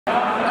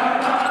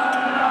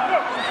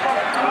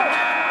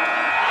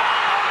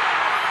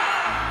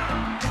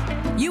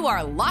You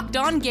are Locked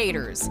On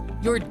Gators,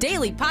 your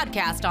daily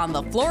podcast on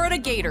the Florida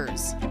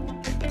Gators.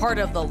 Part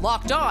of the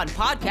Locked On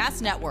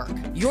Podcast Network,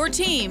 your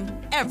team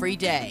every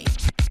day.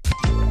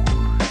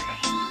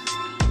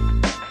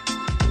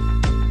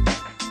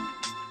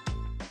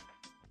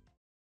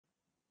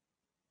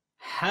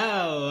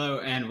 Hello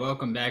and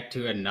welcome back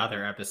to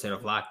another episode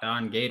of Locked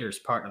On Gators,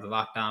 part of the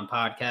Locked On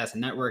Podcast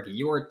Network,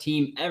 your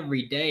team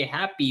every day.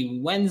 Happy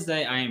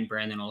Wednesday. I am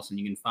Brandon Olson.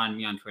 You can find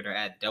me on Twitter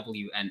at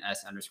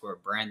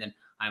WNS_Brandon.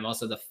 I'm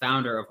also the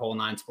founder of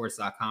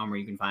Whole9Sports.com, where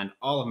you can find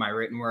all of my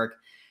written work.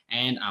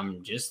 And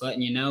I'm just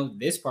letting you know,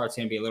 this part's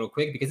going to be a little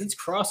quick because it's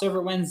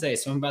crossover Wednesday.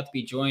 So I'm about to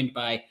be joined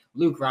by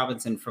Luke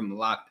Robinson from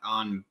Locked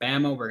On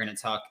Bama. We're going to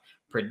talk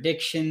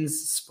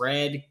predictions,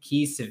 spread,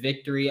 keys to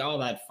victory, all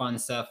that fun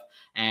stuff.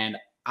 And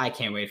I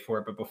can't wait for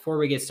it. But before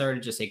we get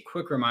started, just a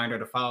quick reminder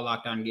to follow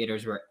Locked On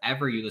Gators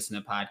wherever you listen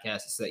to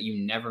podcasts so that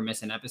you never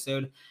miss an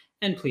episode.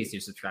 And please do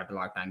subscribe to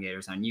Locked On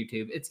Gators on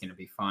YouTube. It's going to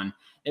be fun.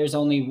 There's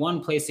only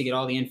one place to get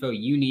all the info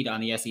you need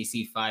on the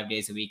SEC 5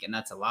 days a week, and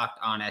that's a Locked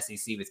On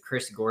SEC with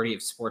Chris Gordy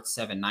of Sports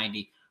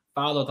 790.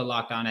 Follow the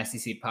Locked On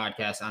SEC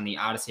podcast on the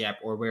Odyssey app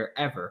or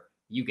wherever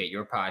you get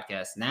your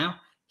podcasts. Now,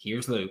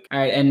 here's Luke. All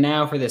right, and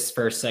now for this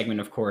first segment,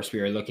 of course, we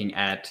are looking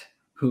at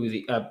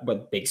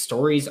what big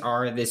stories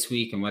are this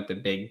week and what the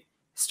big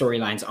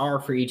storylines are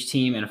for each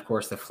team. And of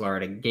course, the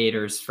Florida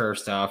Gators.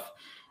 First off,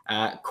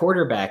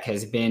 quarterback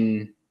has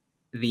been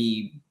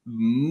the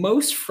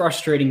most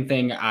frustrating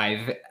thing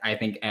I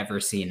think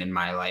ever seen in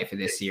my life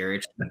this year.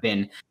 It's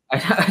been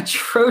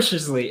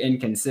atrociously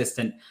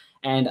inconsistent.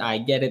 And I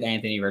get it.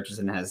 Anthony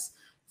Richardson has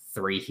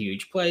 3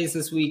 huge plays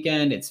this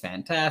weekend. It's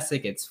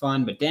fantastic. It's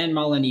fun. But Dan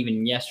Mullen,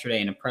 even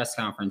yesterday in a press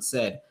conference,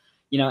 said,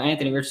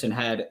 Anthony Richardson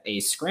had a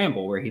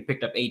scramble where he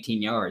picked up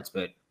 18 yards,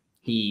 but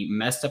he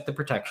messed up the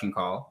protection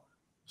call.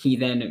 He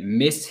then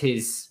missed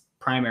his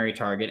primary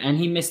target, and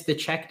he missed the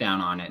check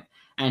down on it,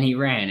 and he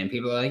ran. And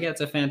people are like, yeah,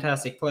 it's a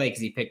fantastic play because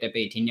he picked up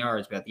 18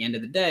 yards. But at the end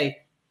of the day,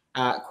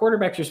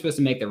 quarterbacks are supposed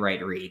to make the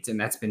right reads, and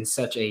that's been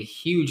such a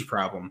huge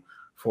problem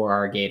for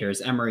our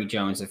Gators. Emory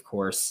Jones, of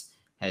course,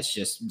 has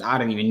just – I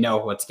don't even know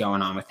what's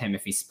going on with him,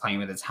 if he's playing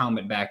with his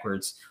helmet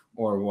backwards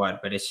or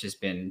what, but it's just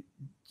been –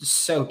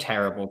 so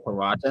terrible to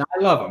watch. And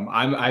I love him.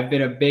 I've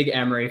been a big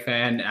Emory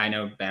fan. I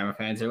know Bama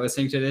fans are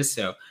listening to this,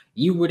 so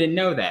you wouldn't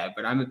know that,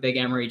 but I'm a big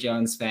Emory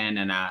Jones fan,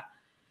 and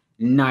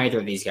neither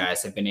of these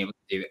guys have been able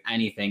to do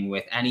anything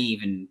with any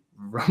even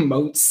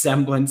remote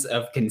semblance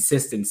of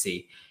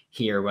consistency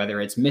here,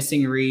 whether it's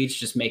missing reads,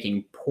 just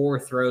making poor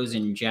throws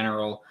in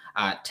general,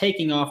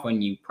 taking off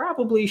when you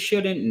probably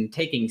shouldn't, and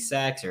taking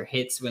sacks or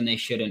hits when they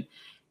shouldn't.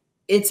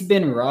 It's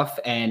been rough,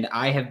 and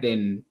I have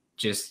been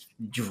just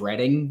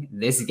dreading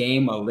this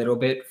game a little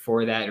bit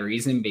for that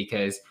reason,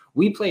 because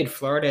we played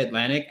Florida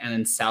Atlantic and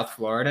then South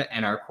Florida,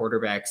 and our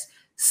quarterbacks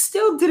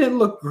still didn't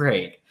look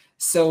great.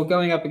 So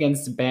going up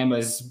against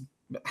Bama's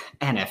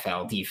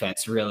NFL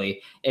defense,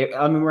 really,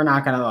 we're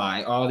not going to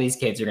lie. All these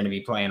kids are going to be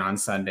playing on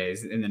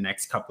Sundays in the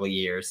next couple of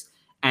years,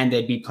 and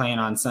they'd be playing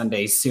on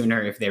Sundays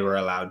sooner if they were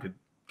allowed to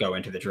go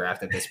into the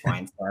draft at this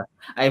point. So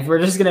if we're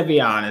just going to be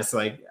honest,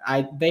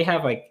 they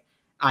have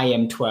I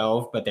am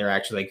 12, but they're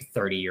actually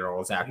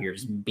 30-year-olds out here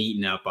just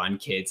beating up on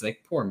kids.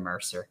 Poor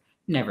Mercer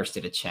never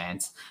stood a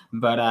chance.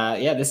 But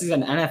this is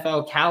an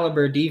NFL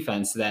caliber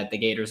defense that the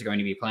Gators are going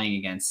to be playing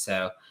against.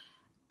 So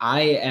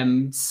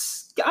I'm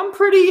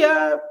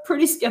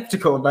pretty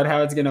skeptical about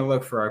how it's going to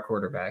look for our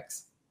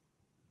quarterbacks.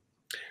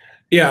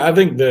 Yeah, I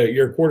think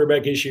your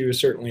quarterback issue is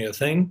certainly a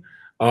thing.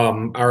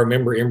 I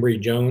remember Emory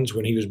Jones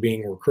when he was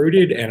being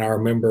recruited, and I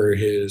remember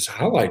his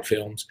highlight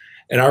films.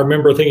 And I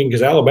remember thinking,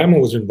 because Alabama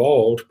was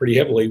involved pretty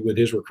heavily with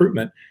his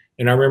recruitment,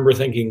 and I remember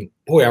thinking,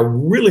 boy, I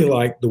really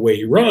like the way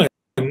he runs,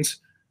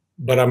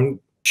 but I'm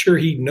sure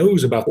he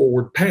knows about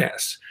forward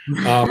pass.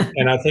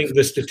 And I think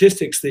the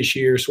statistics this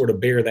year sort of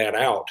bear that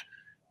out,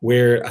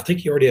 where I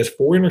think he already has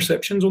 4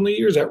 interceptions on the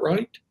year. Is that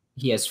right?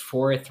 He has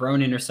 4 thrown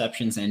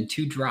interceptions and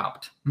 2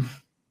 dropped.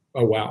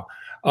 Oh, wow.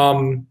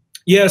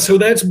 Yeah, so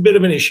that's a bit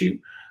of an issue.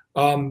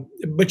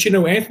 But,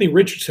 Anthony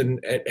Richardson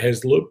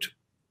has looked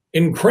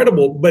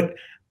incredible, but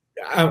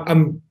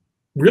I'm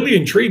really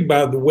intrigued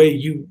by the way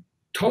you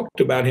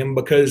talked about him,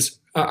 because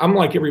I'm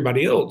like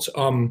everybody else.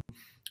 I'm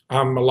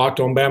a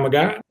Locked On Bama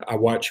guy. I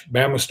watch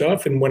Bama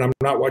stuff, and when I'm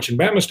not watching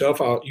Bama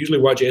stuff, I'll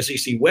usually watch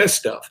SEC West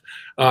stuff.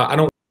 I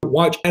don't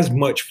watch as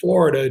much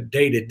Florida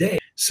day to day.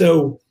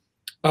 So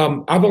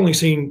I've only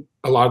seen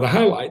a lot of the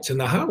highlights, and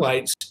the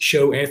highlights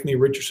show Anthony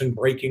Richardson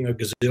breaking a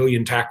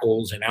gazillion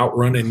tackles and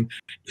outrunning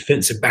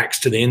defensive backs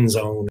to the end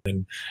zone,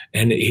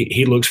 and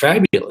he looks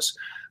fabulous.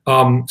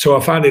 So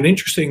I find it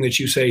interesting that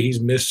you say he's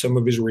missed some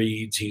of his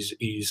reads.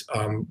 He's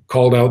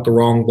called out the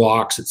wrong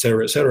blocks, et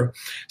cetera, et cetera.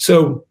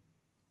 So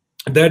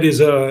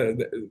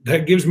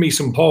that gives me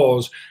some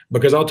pause,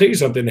 because I'll tell you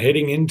something,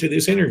 heading into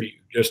this interview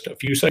just a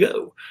few seconds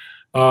ago,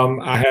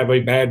 I have a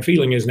bad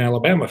feeling as an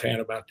Alabama fan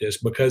about this,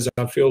 because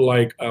I feel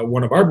like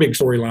one of our big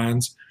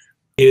storylines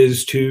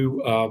is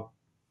to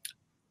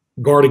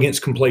guard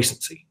against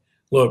complacency.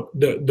 look,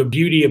 the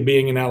beauty of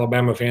being an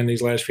Alabama fan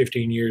these last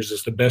 15 years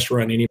is the best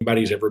run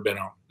anybody's ever been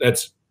on.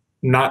 That's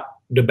not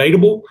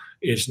debatable.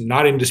 It's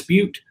not in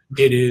dispute.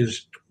 It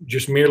is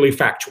just merely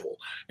factual.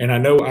 And I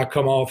know I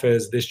come off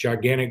as this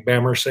gigantic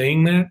Bammer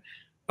saying that.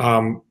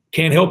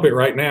 Can't help it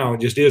right now.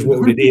 It just is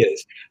what it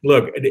is.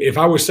 Look, if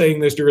I was saying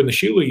this during the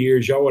Shula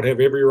years, y'all would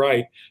have every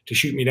right to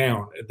shoot me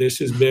down. This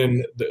has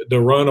been the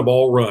run of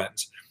all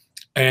runs.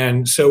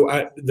 And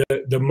so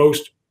the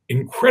most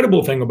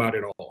incredible thing about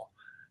it all,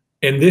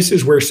 and this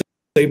is where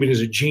Saban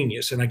is a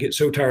genius, and I get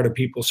so tired of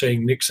people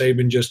saying Nick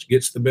Saban just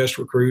gets the best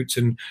recruits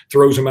and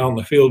throws them out in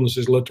the field and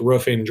says, let the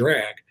rough end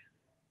drag.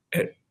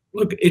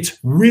 Look, it's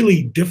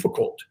really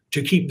difficult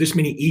to keep this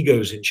many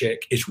egos in check.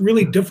 It's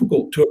really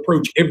difficult to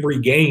approach every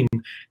game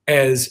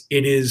as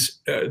it is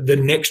the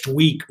next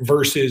week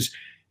versus,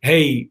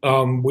 hey,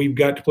 we've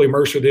got to play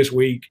Mercer this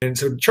week. And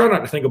so try not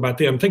to think about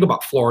them. Think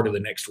about Florida the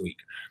next week.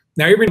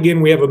 Now, every again,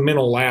 we have a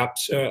mental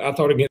lapse. I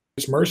thought against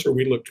Mercer,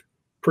 we looked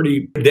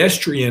pretty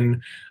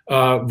pedestrian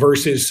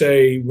versus,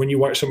 say, when you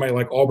watch somebody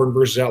like Auburn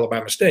versus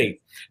Alabama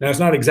State. Now, it's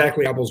not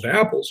exactly apples to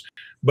apples,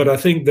 but I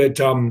think that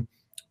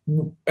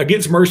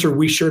against Mercer,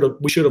 we should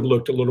have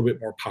looked a little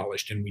bit more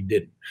polished, and we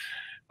didn't.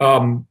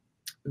 All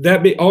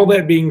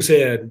that being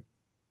said,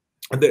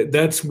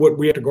 that's what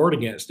we have to guard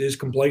against is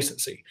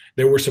complacency.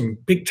 There were some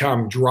big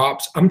time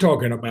drops. I'm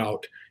talking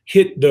about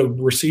hit the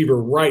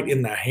receiver right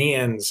in the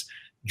hands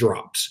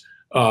drops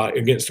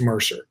against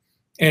Mercer.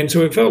 And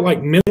so it felt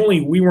like mentally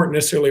we weren't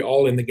necessarily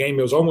all in the game.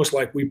 It was almost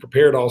like we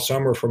prepared all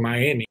summer for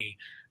Miami,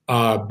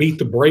 beat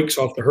the brakes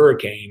off the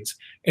Hurricanes,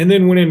 and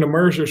then went into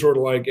Mercer sort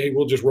of like, hey,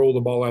 we'll just roll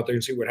the ball out there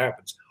and see what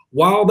happens.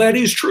 While that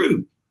is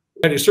true,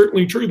 that is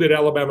certainly true that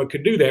Alabama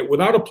could do that.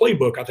 Without a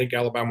playbook, I think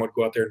Alabama would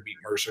go out there and beat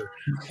Mercer.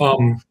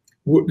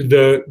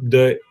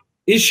 The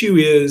issue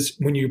is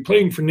when you're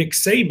playing for Nick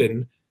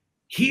Saban,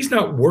 he's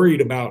not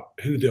worried about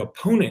who the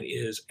opponent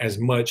is as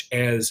much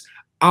as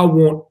I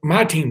want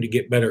my team to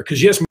get better.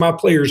 Because, yes, my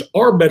players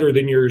are better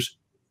than yours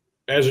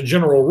as a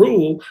general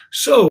rule.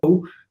 So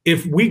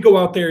if we go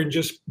out there and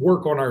just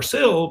work on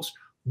ourselves,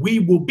 we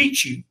will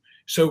beat you.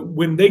 So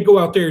when they go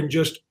out there and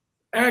just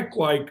act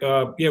like,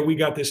 yeah, we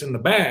got this in the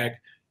bag,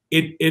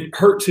 it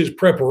hurts his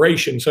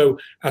preparation. So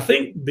I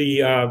think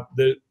the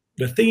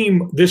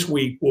theme this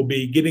week will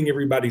be getting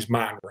everybody's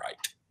mind right.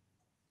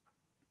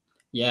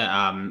 Yeah,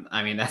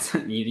 I mean, that's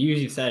you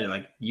usually said it,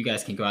 like you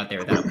guys can go out there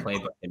without a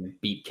playbook and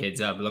beat kids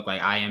up. It looked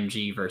like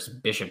IMG versus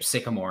Bishop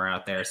Sycamore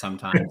out there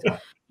sometimes,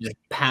 just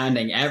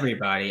pounding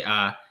everybody.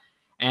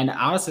 And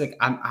honestly, like,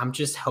 I'm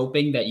just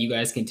hoping that you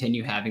guys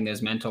continue having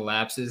those mental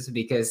lapses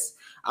because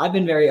I've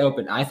been very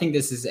open. I think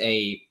this is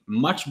a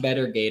much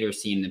better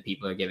Gators team than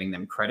people are giving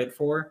them credit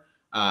for.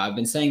 I've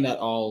been saying that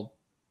all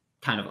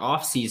kind of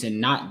off season,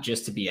 not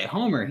just to be a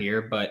homer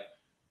here, but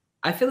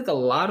I feel like a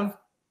lot of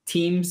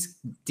teams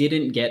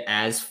didn't get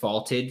as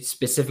faulted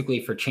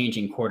specifically for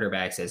changing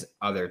quarterbacks as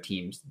other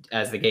teams,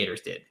 as the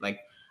Gators did.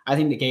 Like, I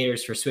think the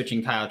Gators for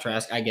switching Kyle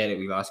Trask, I get it.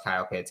 We lost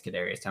Kyle Pitts,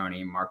 Kadarius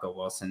Toney, Marco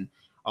Wilson,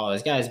 all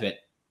those guys. But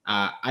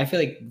I feel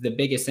like the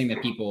biggest thing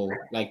that people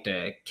like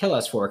to kill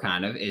us for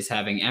kind of is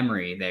having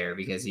Emory there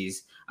because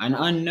he's an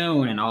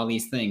unknown and all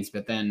these things.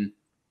 But then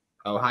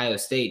Ohio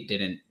State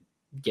didn't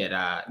get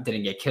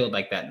killed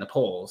like that in the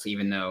polls,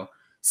 even though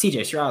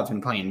CJ Stroud's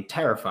been playing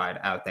terrified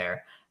out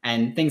there.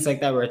 And things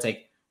like that where it's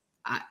like,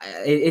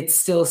 it's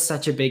still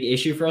such a big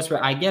issue for us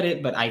where I get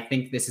it, but I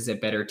think this is a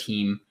better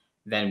team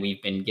than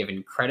we've been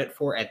given credit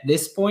for at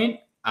this point.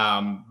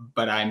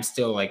 But I'm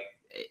still like,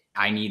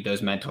 I need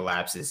those mental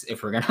lapses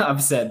if we're going to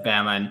upset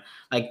Bama and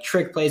like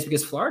trick plays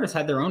because Florida's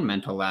had their own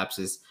mental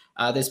lapses.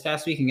 This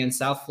past week against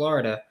South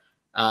Florida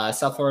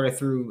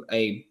threw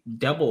a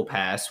double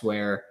pass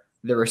where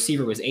the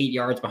receiver was 8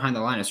 yards behind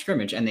the line of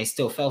scrimmage and they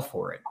still fell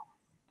for it.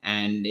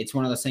 And it's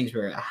one of those things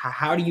where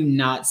how do you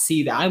not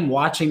see that? I'm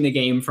watching the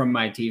game from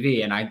my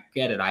TV and I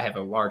get it. I have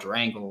a larger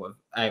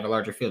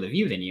field of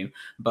view than you,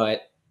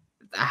 but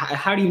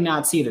how do you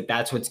not see that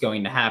that's what's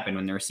going to happen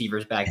when the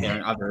receiver's back there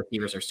and other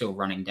receivers are still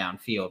running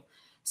downfield?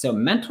 So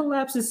mental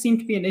lapses seem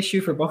to be an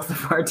issue for both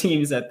of our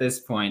teams at this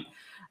point.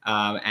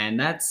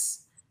 And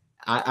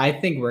I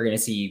think we're going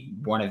to see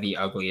one of the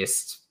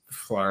ugliest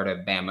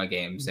Florida Bama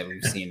games that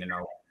we've seen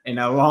in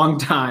a long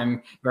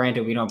time.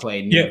 Granted, we don't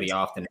play nearly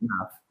often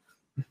enough.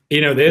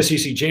 You know, the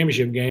SEC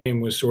championship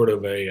game was sort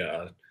of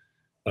a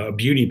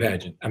beauty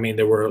pageant. I mean,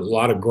 there were a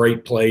lot of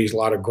great plays, a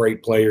lot of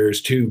great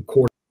players, two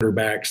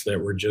quarterbacks that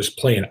were just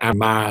playing out of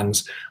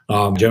minds.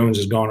 Jones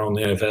has gone on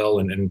the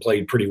NFL and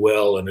played pretty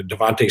well. And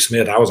Devontae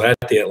Smith, I was at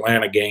the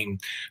Atlanta game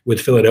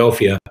with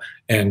Philadelphia,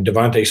 and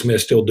Devontae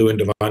Smith still doing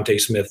Devontae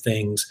Smith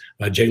things.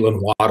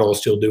 Jalen Waddle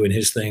still doing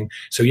his thing.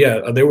 So, yeah,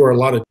 there were a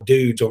lot of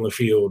dudes on the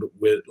field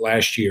with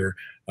last year.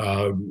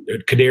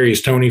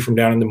 Kadarius Toney from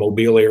down in the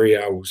Mobile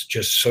area, I was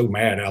just so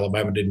mad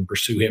Alabama didn't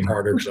pursue him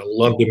harder because I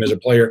loved him as a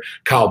player.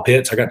 Kyle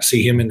Pitts, I got to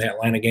see him in the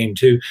Atlanta game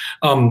too.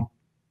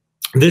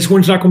 This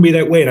one's not going to be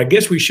that way. And I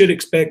guess we should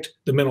expect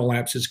the mental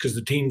lapses because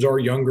the teams are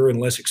younger and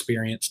less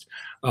experienced.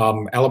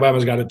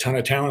 Alabama's got a ton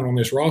of talent on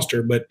this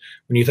roster, but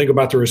when you think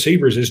about the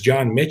receivers, it's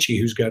John Mechie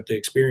who's got the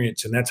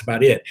experience, and that's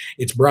about it.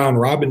 It's Brian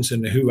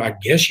Robinson, who I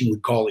guess you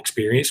would call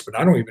experienced, but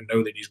I don't even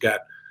know that he's got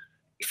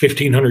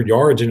 1,500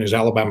 yards in his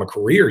Alabama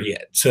career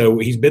yet. So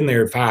he's been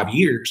there 5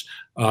 years.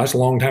 That's a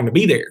long time to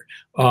be there.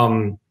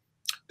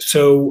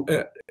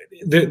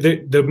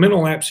 The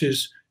mental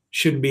lapses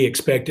should be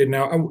expected.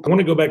 Now, I want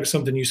to go back to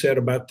something you said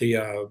about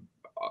the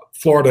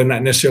Florida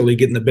not necessarily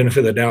getting the benefit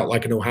of the doubt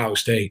like in Ohio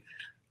State.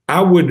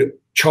 I would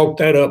chalk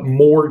that up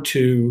more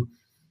to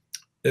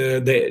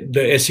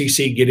the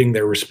SEC getting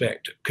their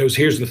respect, because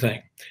here's the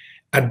thing.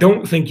 I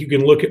don't think you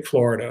can look at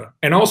Florida.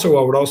 And also,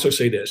 I would also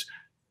say this.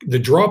 The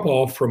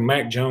drop-off from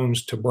Mac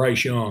Jones to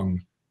Bryce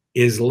Young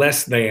is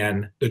less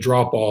than the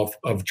drop-off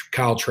of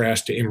Kyle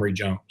Trask to Emory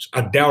Jones.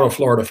 I doubt a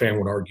Florida fan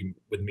would argue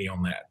with me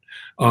on that.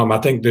 I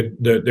think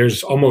that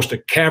there's almost a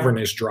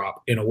cavernous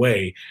drop in a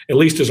way, at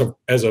least as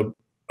a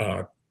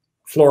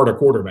Florida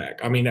quarterback.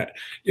 I mean,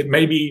 it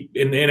may be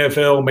in the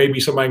NFL, maybe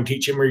somebody can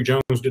teach Emory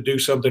Jones to do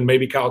something.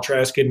 Maybe Kyle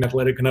Trask isn't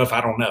athletic enough.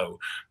 I don't know.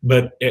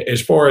 But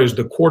as far as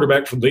the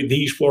quarterback for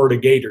these Florida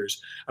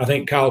Gators, I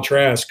think Kyle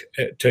Trask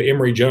to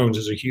Emory Jones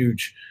is a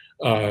huge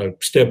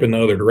step in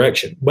the other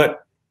direction.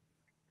 But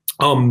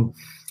the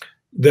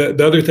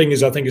other thing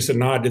is, I think it's a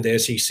nod to the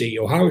SEC.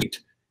 Ohio State,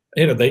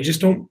 they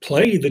just don't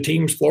play the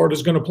teams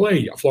Florida's going to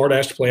play. Florida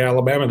has to play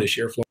Alabama this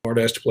year.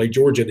 Florida has to play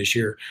Georgia this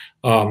year.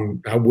 I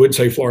would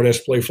say Florida has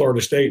to play Florida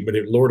State, but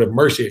Lord have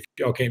mercy, if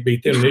y'all can't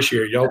beat them this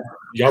year, y'all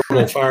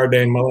going to fire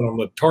Dan Mullen on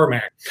the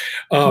tarmac.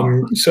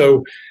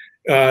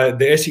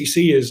 The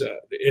SEC is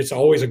it's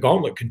always a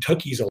gauntlet.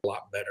 Kentucky's a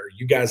lot better.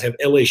 You guys have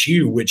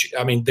LSU, which,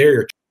 I mean,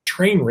 they're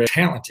train wreck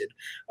talented.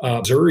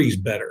 Missouri's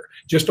better.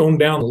 Just on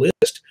down the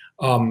list.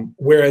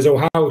 Whereas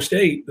Ohio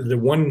State, the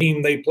one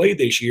team they played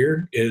this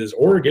year is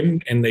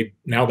Oregon, and they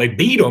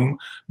beat them.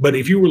 But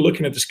if you were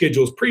looking at the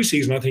schedules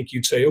preseason, I think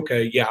you'd say,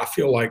 okay, yeah, I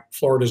feel like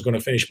Florida's going to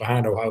finish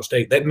behind Ohio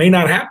State. That may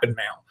not happen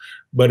now,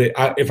 but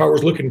if I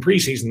was looking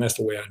preseason, that's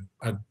the way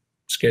I'd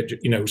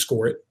schedule,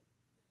 score it.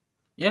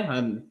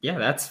 Yeah,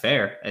 that's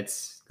fair.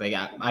 It's like,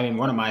 I mean,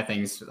 one of my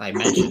things I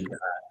mentioned.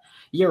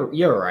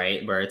 You're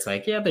right, where it's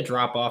like, the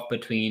drop off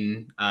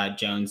between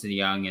Jones to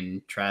Young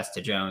and Trask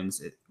to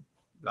Jones. A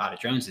lot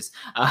of Joneses.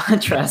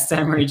 Trask to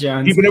Emory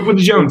Jones. Keeping up with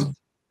the Jones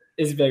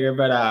is bigger,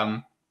 but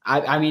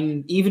I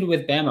mean, even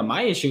with Bama,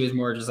 my issue is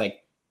more just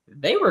like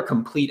they were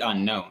complete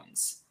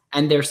unknowns,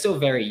 and they're still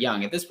very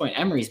young at this point.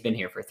 Emory's been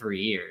here for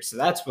 3 years, so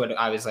that's what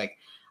I was like.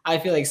 I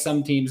feel like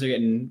some teams are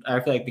getting. I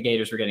feel like the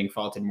Gators were getting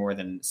faulted more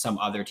than some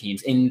other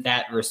teams in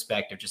that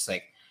respect of just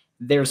like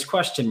there's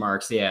question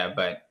marks,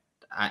 but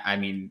I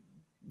mean.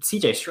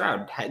 CJ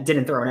Stroud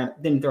didn't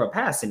throw a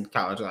pass in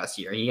college last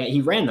year.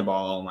 He ran the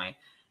ball all night.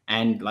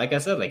 And like I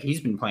said, like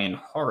he's been playing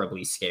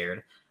horribly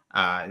scared.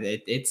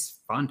 It's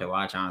fun to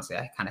watch, honestly.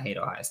 I kind of hate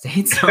Ohio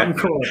State, so I'm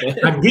cool with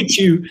it. I get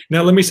you.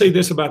 Now, let me say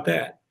this about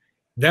that.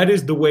 That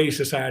is the way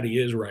society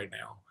is right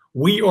now.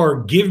 We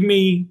are give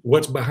me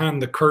what's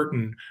behind the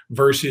curtain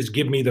versus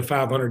give me the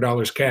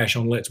 $500 cash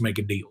on let's make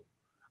a deal.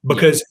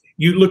 Because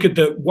you look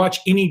at watch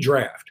any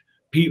draft.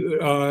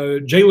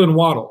 Jalen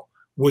Waddle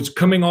was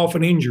coming off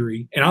an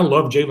injury, and I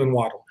love Jalen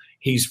Waddle.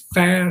 He's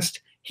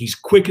fast. He's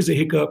quick as a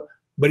hiccup.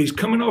 But he's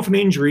coming off an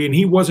injury, and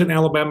he wasn't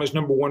Alabama's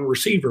number one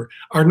receiver.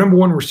 Our number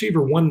one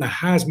receiver won the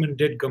Heisman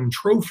Deadgum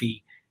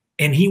Trophy,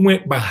 and he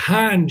went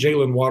behind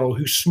Jalen Waddle,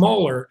 who's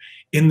smaller,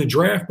 in the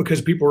draft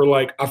because people are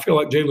like, I feel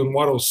like Jalen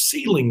Waddle's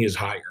ceiling is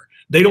higher.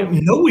 They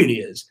don't know it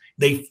is.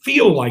 They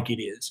feel like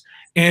it is.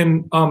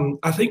 And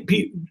I think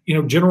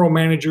general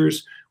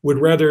managers would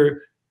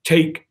rather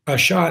take a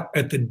shot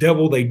at the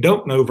devil they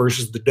don't know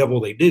versus the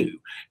devil they do.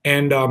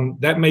 And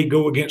that may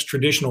go against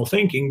traditional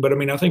thinking, but I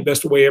mean, I think that's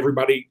the way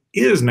everybody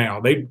is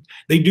now. They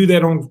do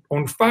that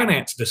on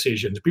finance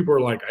decisions. People are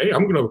like, hey,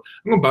 I'm gonna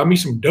buy me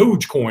some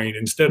Dogecoin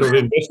instead of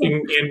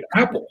investing in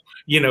Apple,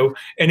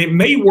 and it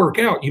may work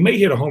out. You may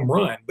hit a home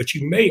run, but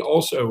you may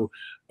also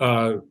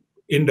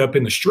end up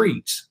in the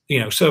streets,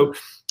 So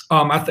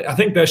I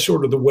think that's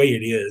sort of the way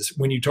it is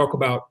when you talk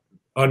about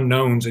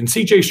unknowns. And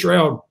CJ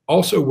Stroud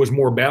also was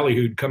more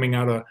ballyhooed coming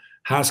out of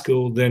high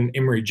school than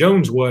Emory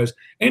Jones was.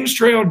 And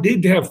Stroud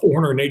did have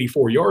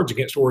 484 yards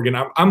against Oregon.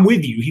 I'm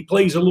with you. He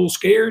plays a little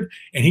scared,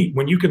 and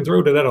when you can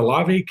throw to that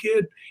Olave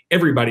kid,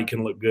 everybody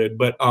can look good.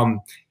 But I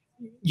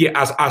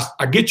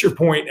get your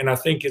point, and I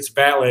think it's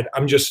valid.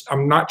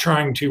 I'm not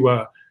trying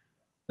to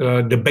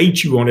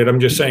debate you on it.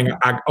 I'm just saying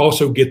I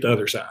also get the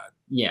other side.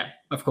 Yeah,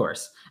 of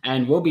course.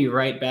 And we'll be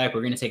right back.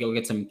 We're going to take a look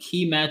at some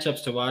key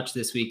matchups to watch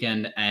this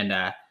weekend. And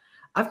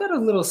I've got a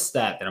little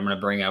stat that I'm going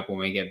to bring up when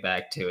we get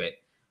back to it.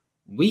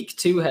 Week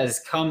 2 has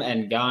come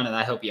and gone, and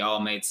I hope you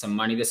all made some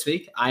money this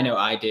week. I know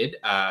I did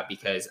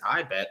because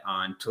I bet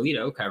on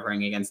Toledo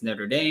covering against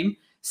Notre Dame.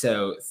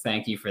 So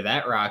thank you for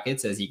that,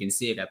 Rockets. As you can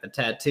see, I got the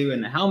tattoo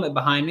and the helmet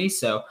behind me.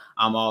 So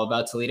I'm all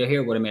about Toledo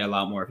here. Would have made a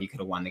lot more if you could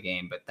have won the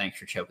game, but thanks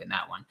for choking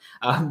that one.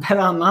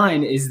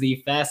 BetOnline is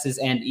the fastest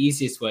and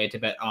easiest way to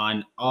bet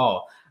on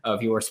all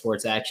of your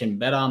sports action.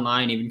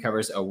 BetOnline even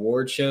covers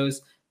award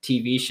shows,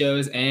 TV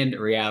shows, and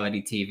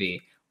reality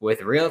TV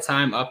with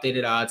real-time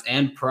updated odds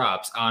and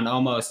props on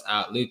almost,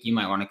 Luke, you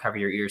might want to cover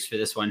your ears for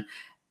this one,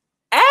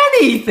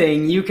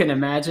 anything you can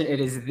imagine. It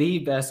is the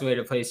best way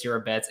to place your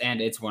bets, and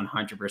it's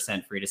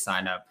 100% free to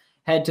sign up.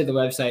 Head to the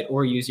website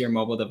or use your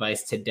mobile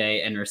device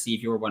today and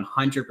receive your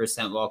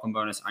 100% welcome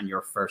bonus on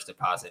your first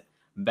deposit.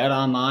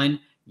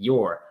 BetOnline,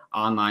 your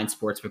online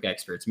sportsbook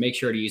experts. Make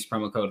sure to use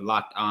promo code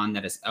LOCKEDON.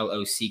 That is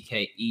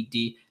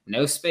LOCKED,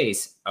 no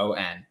space,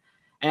 ON.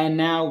 And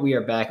now we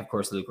are back, of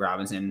course, Luke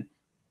Robinson.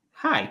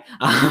 Hi.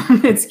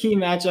 It's key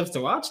matchups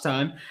to watch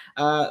time.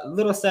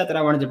 Little stat that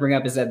I wanted to bring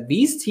up is that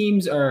these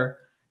teams are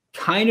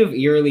kind of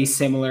eerily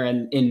similar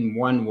in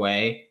one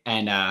way.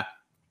 And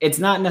it's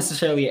not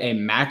necessarily a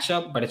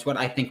matchup, but it's what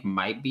I think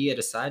might be a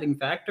deciding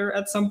factor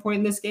at some point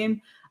in this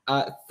game.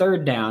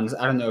 Third downs.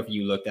 I don't know if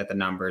you looked at the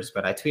numbers,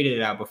 but I tweeted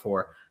it out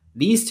before.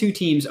 These two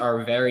teams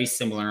are very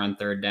similar on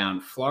third down.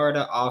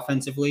 Florida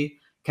offensively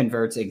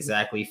converts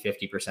exactly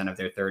 50% of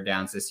their third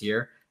downs this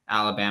year.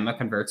 Alabama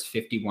converts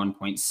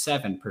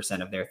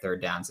 51.7% of their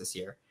third downs this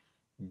year.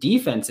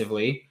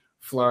 Defensively,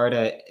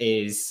 Florida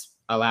is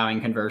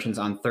allowing conversions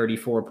on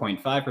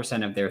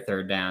 34.5% of their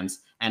third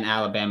downs, and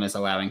Alabama is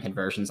allowing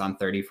conversions on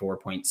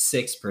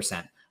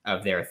 34.6%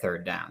 of their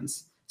third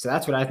downs. So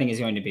that's what I think is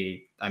going to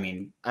be,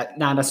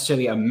 not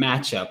necessarily a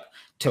matchup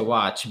to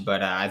watch,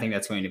 but I think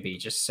that's going to be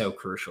just so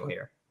crucial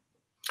here.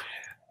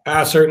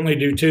 I certainly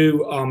do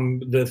too.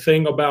 The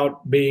thing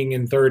about being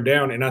in third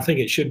down, and I think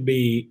it should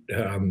be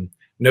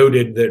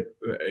noted that,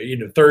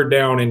 third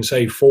down and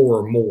say 4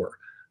 or more.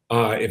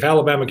 If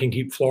Alabama can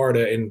keep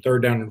Florida in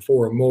third down and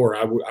 4 or more,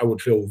 I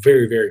would feel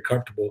very, very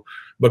comfortable,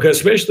 because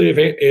especially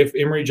if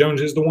Emory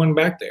Jones is the one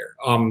back there.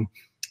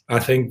 I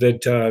think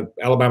that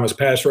Alabama's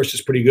pass rush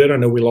is pretty good. I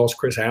know we lost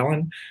Chris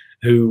Allen,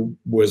 who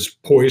was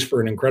poised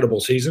for an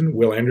incredible season.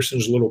 Will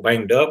Anderson's a little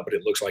banged up, but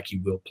it looks like he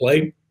will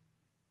play.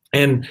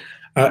 And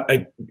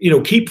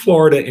keep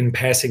Florida in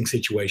passing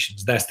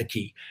situations. That's the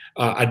key.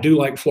 I do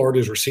like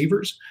Florida's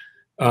receivers.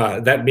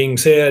 That being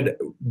said,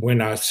 when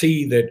I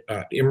see that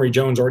Emory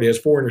Jones already has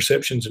 4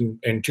 interceptions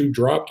and 2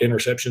 dropped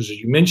interceptions, as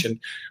you mentioned,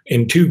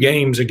 in 2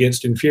 games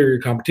against inferior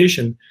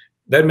competition,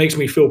 that makes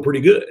me feel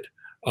pretty good.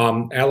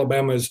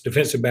 Alabama's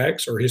defensive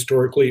backs are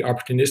historically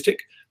opportunistic,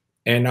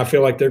 and I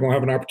feel like they're going to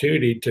have an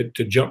opportunity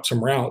to jump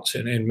some routes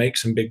and make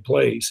some big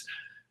plays.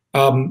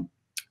 In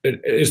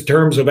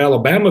terms of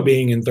Alabama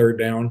being in third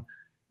down,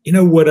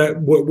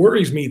 what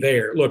worries me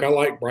there, look, I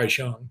like Bryce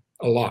Young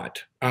a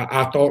lot.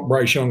 I thought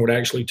Bryce Young would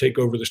actually take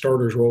over the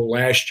starter's role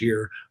last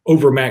year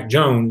over Mac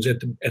Jones at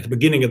the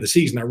beginning of the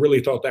season. I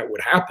really thought that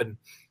would happen.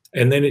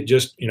 And then it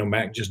just,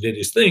 Mac just did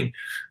his thing.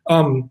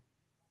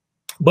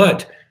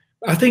 But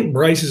I think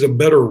Bryce is a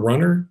better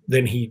runner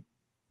than he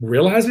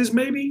realizes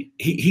maybe.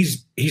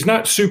 He's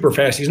not super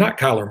fast. He's not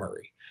Kyler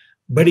Murray.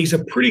 But he's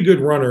a pretty good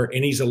runner,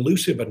 and he's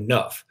elusive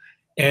enough.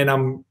 And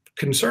I'm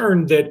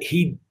concerned that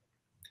he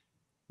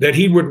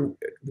would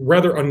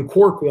rather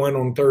uncork one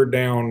on third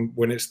down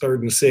when it's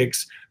 3rd and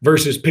 6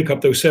 versus pick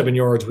up those 7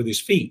 yards with his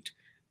feet.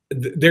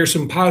 There's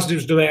some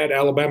positives to that.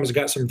 Alabama's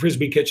got some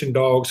frisbee catching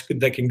dogs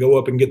that can go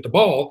up and get the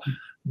ball.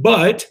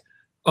 But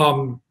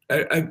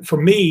for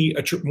me,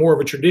 more of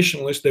a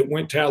traditionalist that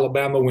went to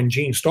Alabama when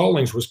Gene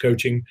Stallings was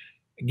coaching,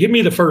 give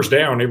me the first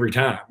down every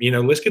time.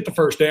 Let's get the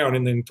first down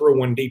and then throw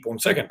one deep on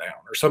second down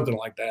or something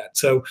like that.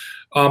 So,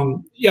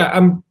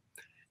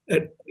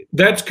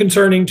 that's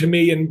concerning to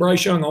me. And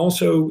Bryce Young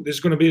also, this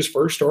is going to be his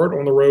first start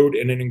on the road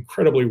in an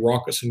incredibly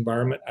raucous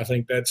environment. I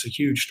think that's a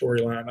huge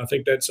storyline. I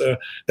think that's a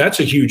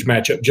huge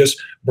matchup,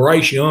 just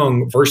Bryce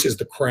Young versus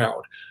the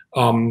crowd.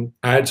 I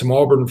had some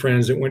Auburn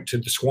friends that went to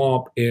the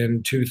Swamp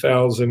in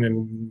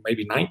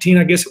 2019,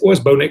 I guess it was,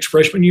 Bo Nix's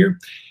freshman year.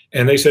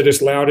 And they said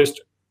it's loudest,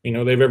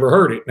 they've ever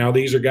heard it. Now,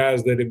 these are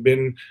guys that have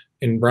been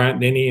in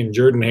Bryant-Denny and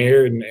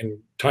Jordan-Hare and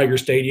Tiger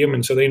Stadium,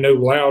 and so they know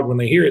loud when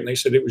they hear it, and they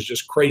said it was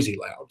just crazy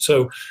loud.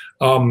 So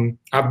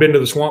I've been to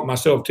the Swamp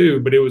myself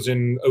too, but it was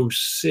in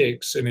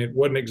 2006, and it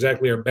wasn't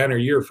exactly a banner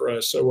year for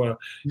us. So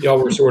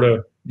y'all were sort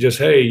of just,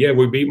 hey, yeah,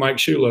 we beat Mike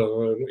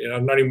Shula.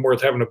 Not even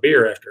worth having a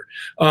beer after.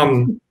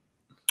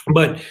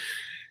 But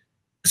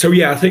so,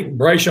 yeah, I think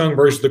Bryce Young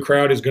versus the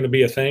crowd is going to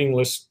be a thing.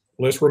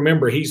 Let's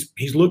remember he's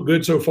looked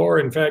good so far.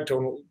 In fact,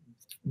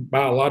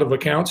 by a lot of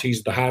accounts,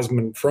 he's the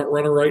Heisman front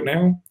runner right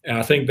now. And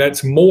I think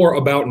that's more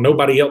about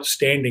nobody else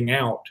standing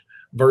out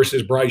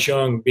versus Bryce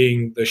Young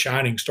being the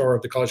shining star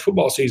of the college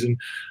football season.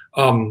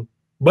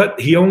 But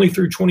he only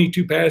threw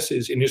 22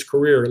 passes in his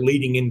career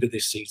leading into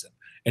this season.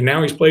 And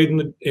now he's played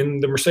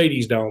in the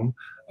Mercedes Dome,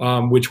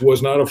 which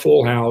was not a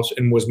full house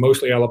and was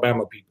mostly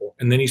Alabama people.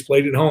 And then he's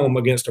played at home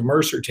against a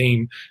Mercer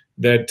team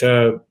that,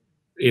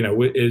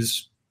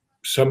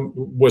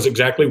 was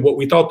exactly what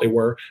we thought they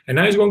were. And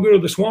now he's going to go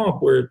to the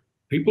Swamp where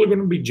people are going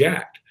to be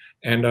jacked,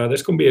 and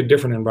that's going to be a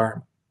different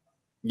environment.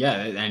 Yeah,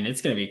 and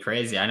it's going to be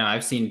crazy. I know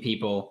I've seen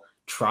people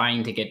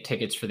trying to get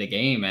tickets for the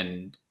game,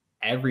 and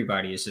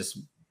everybody is just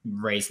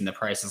raising the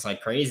prices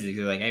like crazy.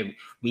 They're like, hey,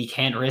 we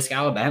can't risk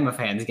Alabama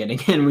fans getting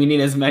in. We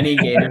need as many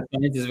Gator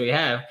fans as we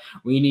have.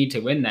 We need to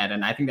win that.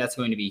 And I think that's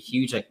going to be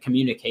huge, like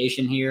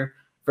communication here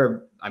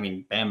for, I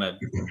mean, Bama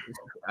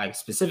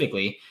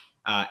specifically.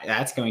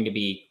 That's going to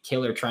be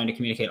killer trying to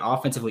communicate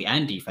offensively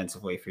and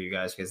defensively for you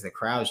guys, because the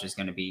crowd's just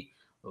going to be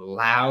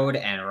loud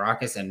and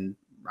raucous and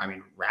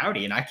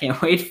rowdy, and I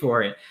can't wait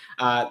for it.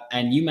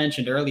 And you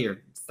mentioned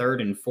earlier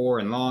 3rd and 4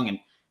 and long, and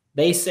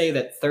they say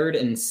that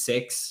 3rd and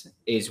 6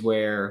 is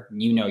where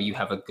you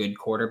have a good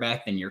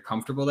quarterback, then you're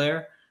comfortable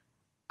there.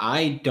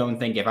 I don't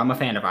think, if I'm a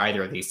fan of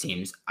either of these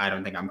teams, I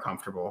don't think I'm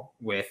comfortable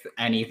with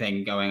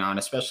anything going on,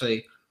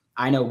 especially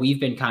I know we've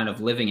been kind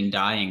of living and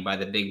dying by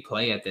the big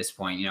play at this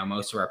point.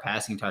 Most of our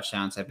passing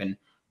touchdowns have been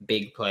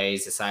big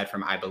plays, aside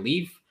from, I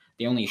believe,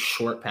 the only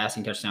short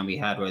passing touchdown we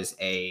had was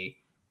a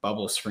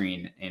bubble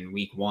screen in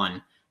week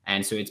 1.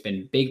 And so it's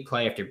been big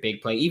play after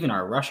big play. Even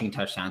our rushing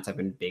touchdowns have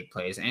been big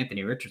plays.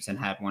 Anthony Richardson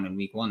had one in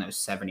week 1 that was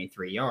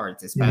 73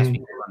 yards. This past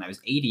week one that was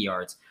 80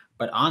 yards.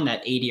 But on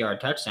that 80-yard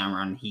touchdown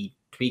run, he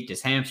tweaked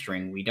his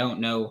hamstring. We don't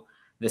know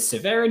the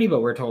severity, but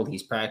we're told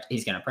he's going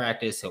to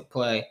practice, he'll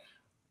play.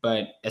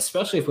 But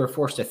especially if we're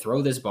forced to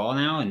throw this ball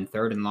now in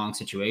 3rd and long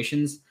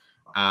situations,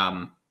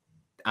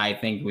 I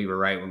think we were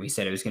right when we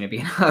said it was going to be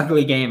an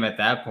ugly game at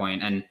that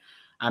point. And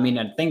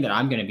a thing that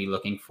I'm going to be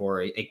looking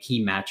for, a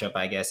key matchup,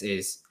 I guess,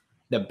 is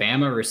the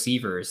Bama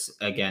receivers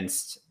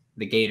against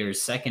the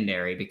Gators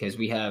secondary, because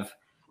we have,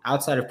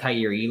 outside of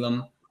Kaiir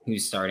Elam,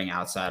 who's starting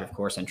outside, of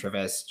course, and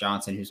Travis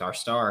Johnson, who's our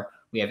star,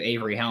 we have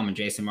Avery Helm and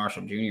Jason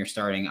Marshall Jr.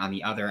 starting on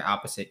the other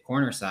opposite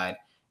corner side.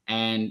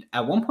 And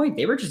at one point,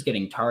 they were just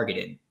getting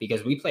targeted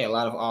because we play a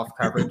lot of off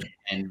coverage,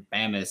 and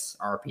Bama's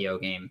RPO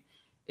game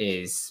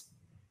is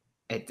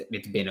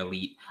it's been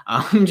elite.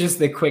 Just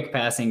the quick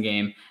passing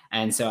game.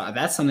 And so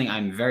that's something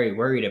I'm very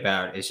worried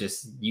about, is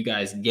just you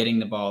guys getting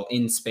the ball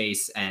in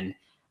space. And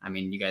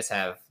you guys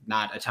have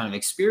not a ton of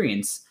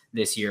experience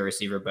this year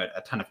receiver, but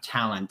a ton of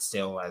talent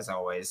still, as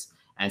always.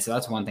 And so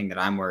that's one thing that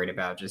I'm worried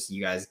about, just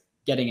you guys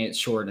getting it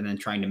short and then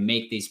trying to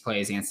make these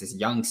plays against this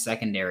young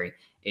secondary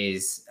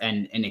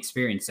and an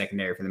experienced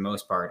secondary for the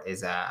most part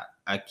is a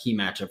key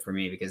matchup for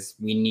me, because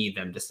we need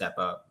them to step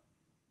up.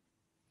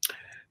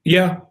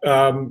 Yeah,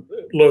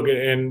 look,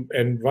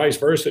 and vice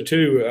versa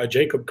too.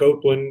 Jacob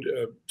Copeland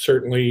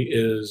certainly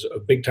is a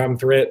big time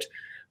threat.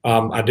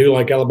 I do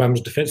like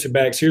Alabama's defensive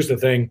backs. Here's the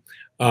thing: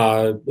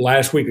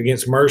 last week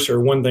against Mercer,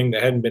 one thing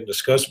that hadn't been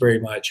discussed very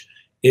much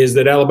is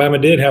that Alabama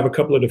did have a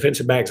couple of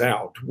defensive backs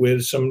out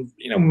with some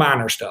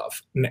minor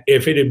stuff.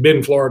 If it had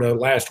been Florida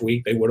last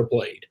week, they would have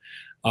played.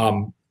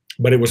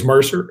 But it was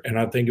Mercer, and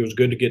I think it was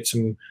good to get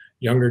some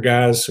younger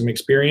guys some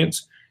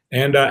experience.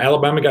 And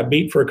Alabama got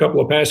beat for a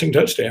couple of passing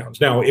touchdowns.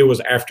 Now, it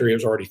was after it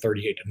was already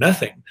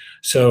 38-0.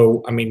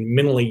 So,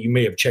 mentally you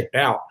may have checked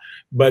out.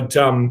 But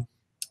I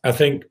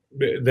think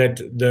that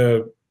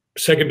the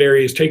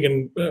secondary has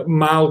taken a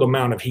mild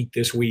amount of heat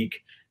this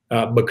week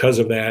because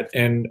of that,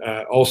 and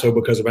also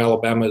because of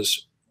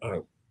Alabama's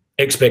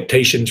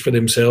expectations for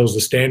themselves. The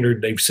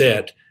standard they've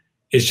set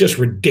is just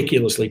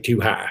ridiculously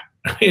too high.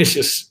 It's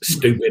just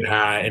stupid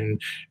high.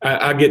 And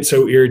I get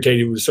so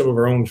irritated with some of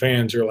our own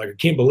fans who are like, I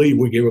can't believe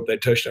we gave up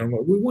that touchdown. I'm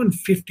like, we won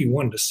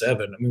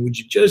 51-7. Would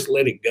you just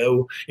let it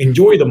go?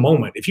 Enjoy the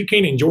moment. If you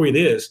can't enjoy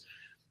this.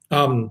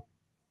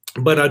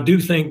 But I do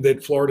think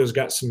that Florida's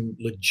got some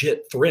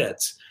legit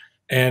threats.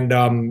 And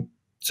our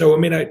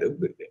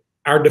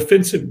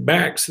defensive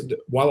backs,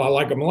 while I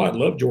like them a lot,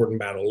 love Jordan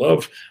Battle,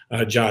 love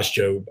Josh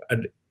Jobe.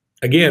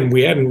 Again,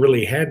 we hadn't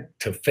really had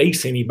to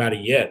face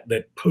anybody yet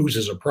that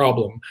poses a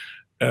problem.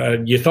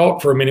 You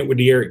thought for a minute with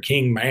De'Aaron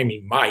King,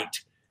 Miami might,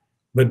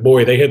 but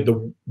boy, they had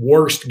the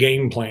worst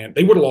game plan.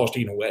 They would have lost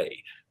either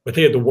way, but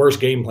they had the worst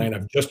game plan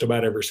I've just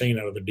about ever seen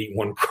out of the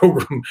D1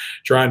 program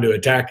trying to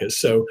attack us.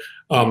 So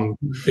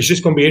it's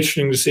just going to be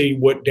interesting to see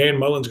what Dan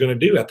Mullen's going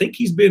to do. I think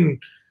he's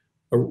been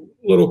a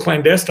little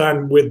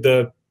clandestine with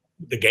the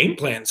game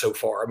plan so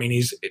far.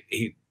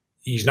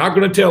 He's not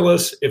going to tell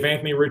us if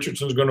Anthony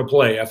Richardson's going to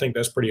play. I think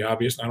that's pretty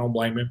obvious. I don't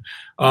blame him.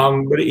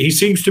 But he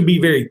seems to be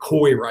very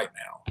coy right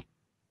now.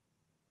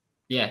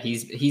 Yeah,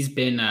 he's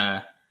been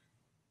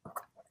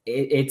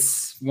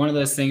it's one of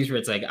those things where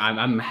it's like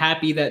I'm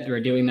happy that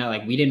we're doing that.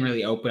 Like, we didn't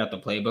really open up the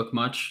playbook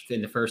much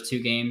in the first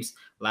 2 games.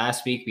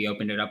 Last week we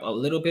opened it up a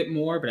little bit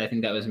more, but I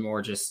think that was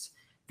more just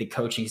the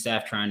coaching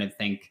staff trying to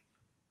think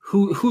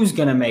who's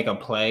going to make a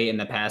play in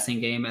the passing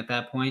game at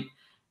that point.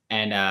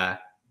 And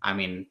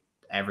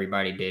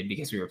everybody did,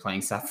 because we were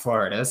playing South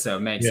Florida, so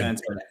it makes sense.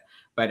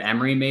 But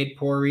Emory made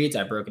poor reads.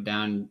 I broke it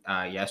down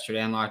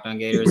yesterday on Locked On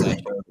Gators. I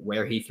showed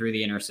where he threw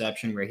the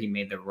interception, where he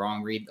made the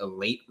wrong read, a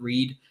late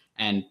read,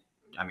 and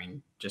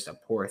just a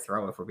poor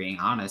throw if we're being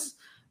honest.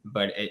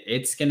 But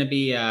it's going to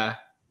be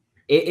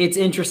it's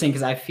interesting,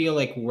 because I feel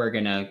like we're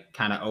going to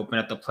kind of open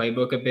up the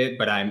playbook a bit,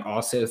 but I'm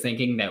also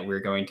thinking that we're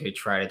going to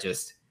try to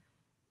just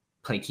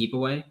play keep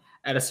away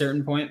at a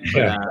certain point.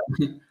 But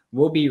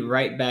We'll be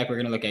right back. We're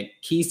going to look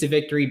at keys to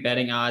victory,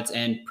 betting odds,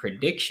 and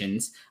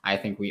predictions. I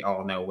think we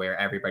all know where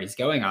everybody's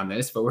going on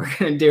this, but we're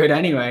going to do it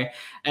anyway.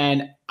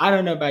 And I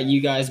don't know about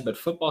you guys, but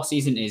football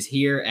season is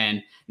here.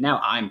 And now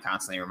I'm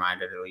constantly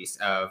reminded, at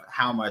least, of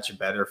how much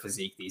better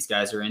physique these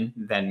guys are in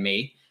than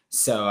me.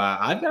 So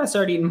I've got to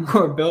start eating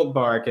more Built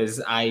Bar because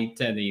I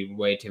tend to eat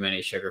way too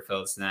many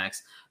sugar-filled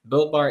snacks.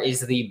 Built Bar is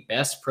the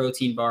best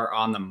protein bar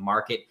on the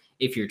market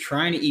if you're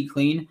trying to eat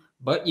clean,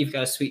 but you've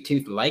got a sweet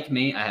tooth like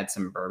me. I had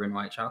some bourbon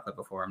white chocolate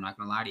before. I'm not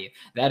going to lie to you.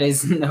 That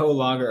is no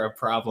longer a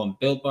problem.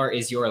 Built Bar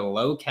is your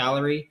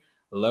low-calorie,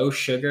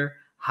 low-sugar,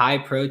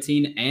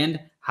 high-protein, and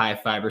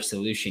high-fiber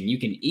solution. You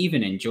can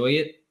even enjoy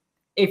it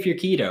if you're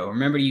keto.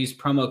 Remember to use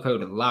promo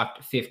code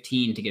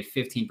LOCKED15 to get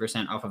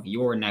 15% off of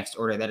your next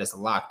order. That is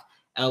LOCKED,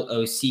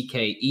 LOCKED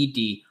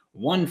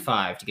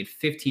 15 to get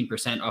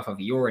 15% off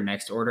of your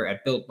next order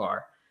at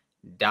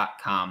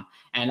BuiltBar.com.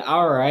 And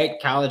all right,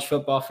 college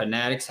football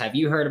fanatics, have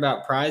you heard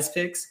about Prize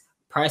Picks?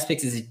 Prize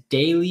Picks is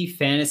daily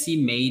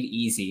fantasy made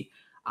easy.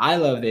 I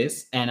love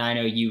this, and I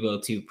know you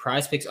will too.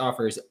 Prize Picks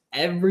offers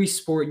every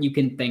sport you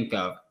can think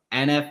of: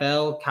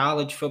 NFL,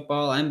 college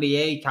football,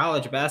 NBA,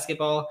 college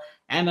basketball,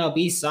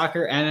 MLB,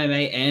 soccer,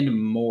 MMA, and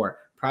more.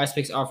 Prize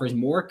Picks offers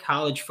more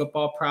college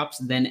football props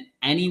than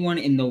anyone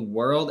in the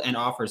world and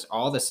offers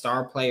all the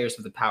star players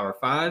of the Power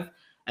Five,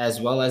 as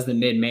well as the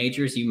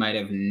mid-majors you might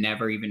have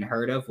never even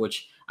heard of,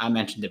 which I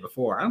mentioned it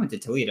before. I went to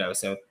Toledo,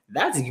 so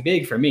that's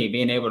big for me,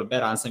 being able to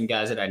bet on some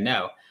guys that I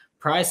know.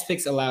 Prize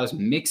Picks allows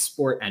mixed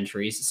sport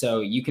entries,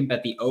 so you can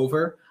bet the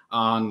over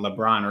on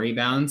LeBron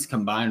rebounds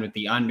combined with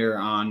the under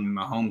on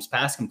Mahomes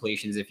pass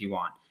completions if you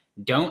want.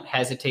 Don't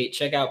hesitate.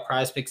 Check out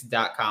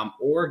prizepicks.com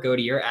or go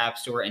to your app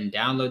store and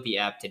download the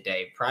app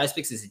today. Prize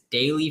Picks is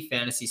daily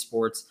fantasy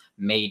sports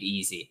made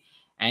easy.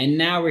 And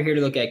now we're here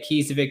to look at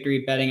keys to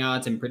victory, betting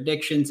odds, and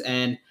predictions.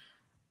 And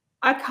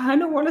I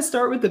kind of want to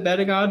start with the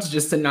betting odds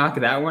just to knock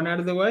that one out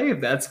of the way, if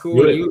that's cool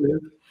with you,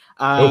 Luke.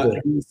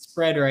 The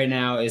spread right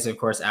now is, of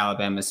course,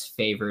 Alabama's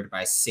favored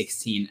by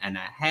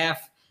 16.5.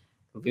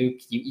 Luke,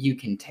 you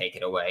can take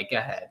it away. Go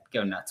ahead.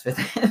 Go nuts with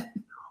it.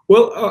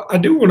 Well, I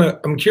do want to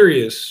 – I'm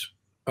curious.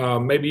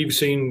 Maybe you've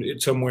seen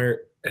it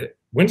somewhere.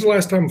 When's the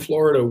last time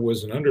Florida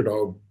was an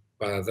underdog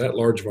by that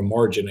large of a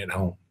margin at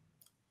home?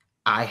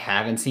 I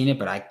haven't seen it,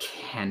 but I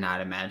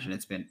cannot imagine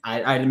it's been –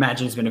 I'd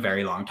imagine it's been a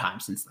very long time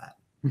since that.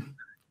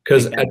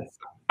 Because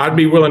I'd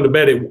be willing to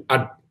bet it.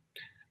 I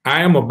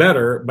am a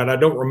bettor, but I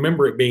don't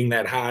remember it being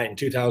that high in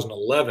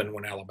 2011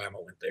 when Alabama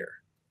went there.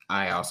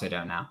 I also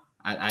don't know.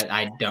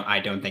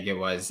 I don't think it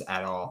was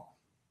at all.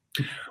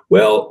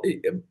 Well,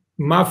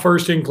 my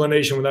first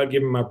inclination, without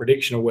giving my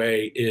prediction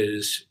away,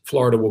 is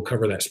Florida will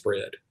cover that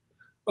spread.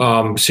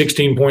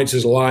 16 points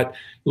is a lot.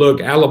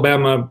 Look,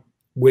 Alabama,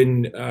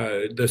 when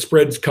the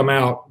spreads come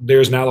out,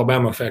 there's an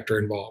Alabama factor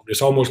involved.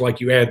 It's almost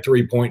like you add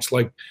 3 points.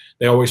 Like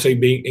they always say,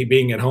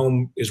 being at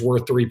home is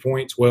worth 3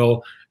 points.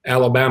 Well,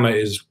 Alabama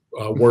is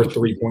worth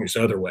 3 points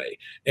the other way.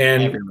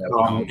 And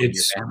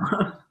it's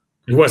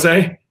 – what's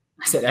that?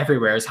 I said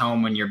everywhere is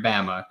home when you're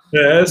Bama.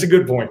 Yeah, that's a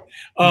good point.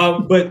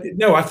 But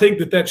no, I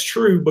think that's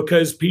true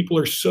because people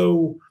are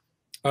so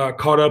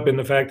caught up in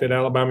the fact that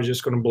Alabama is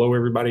just going to blow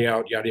everybody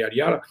out, yada, yada,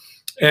 yada.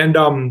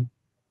 And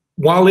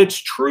while it's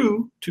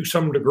true to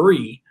some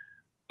degree,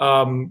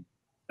 I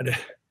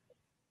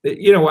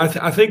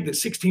think that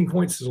 16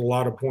 points is a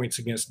lot of points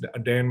against a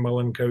Dan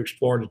Mullen coached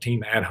Florida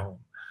team at home.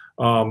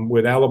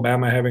 With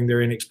Alabama having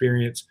their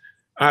inexperience,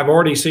 I've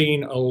already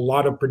seen a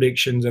lot of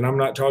predictions, and I'm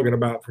not talking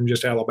about from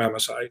just Alabama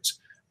sites,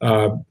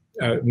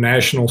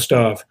 national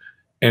stuff,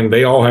 and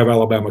they all have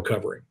Alabama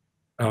covering.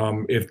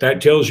 If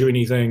that tells you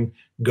anything,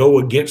 go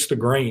against the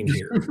grain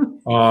here.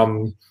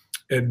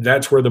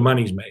 That's where the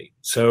money's made.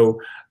 So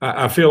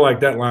I feel like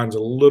that line's a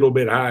little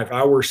bit high. If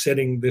I were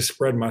setting this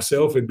spread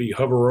myself, it'd be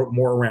hover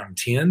more around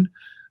 10.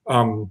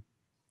 And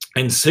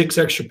 6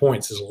 extra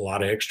points is a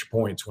lot of extra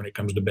points when it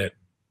comes to betting.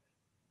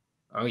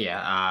 Oh,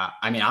 yeah.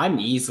 I'm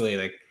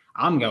easily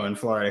I'm going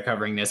Florida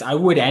covering this. I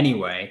would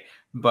anyway,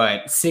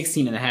 but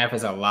 16.5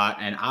 is a lot.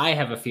 And I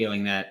have a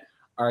feeling that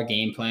our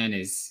game plan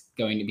is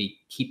going to be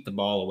keep the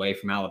ball away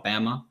from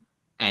Alabama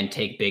and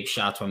take big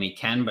shots when we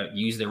can, but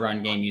use the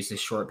run game, use the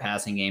short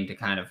passing game to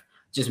kind of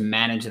just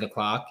manage the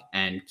clock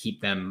and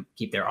keep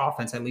their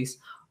offense at least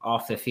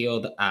off the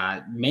field.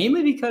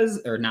 Mainly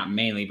because, or not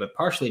mainly, but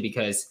partially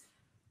because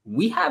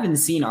we haven't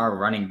seen our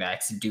running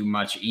backs do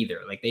much either.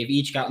 Like they've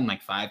each gotten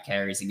 5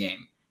 carries a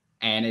game.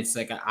 And it's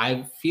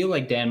I feel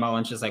like Dan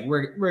Mullen's just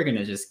we're going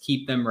to just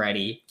keep them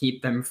ready,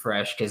 keep them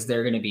fresh, because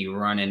they're going to be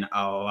running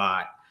a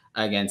lot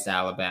against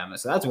Alabama.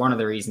 So that's one of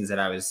the reasons that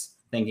I was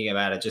thinking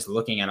about it, just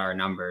looking at our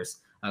numbers.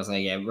 I was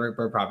like, yeah,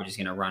 we're probably just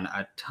going to run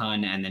a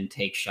ton and then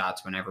take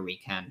shots whenever we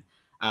can.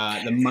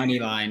 The money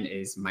line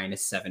is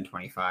minus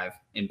 725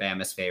 in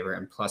Bama's favor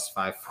and plus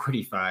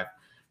 545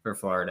 for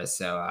Florida.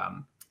 So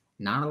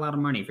not a lot of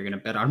money if you're going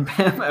to bet on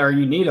Bama, or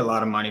you need a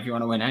lot of money if you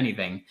want to win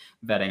anything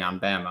betting on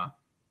Bama.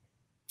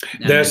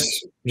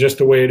 That's just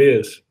the way it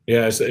is.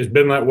 Yeah, it's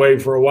been that way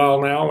for a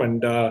while now,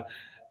 and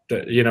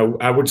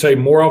I would say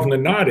more often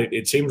than not,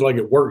 it seems like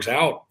it works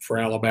out for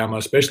Alabama,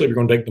 especially if you're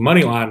going to take the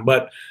money line.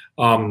 But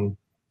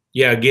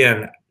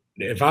again,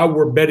 if I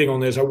were betting on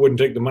this, I wouldn't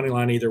take the money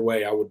line either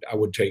way. I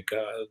would take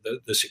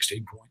the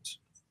 16 points.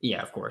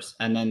 Yeah, of course.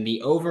 And then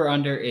the over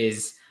under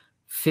is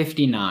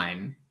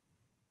 59.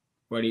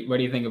 What do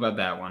you think about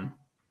that one?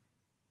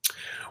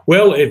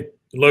 Well, if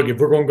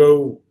we're going to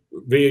go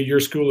via your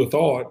school of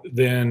thought,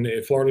 then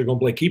if Florida's going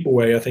to play keep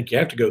away, I think you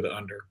have to go the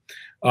under.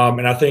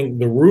 And I think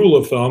the rule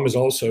of thumb is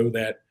also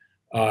that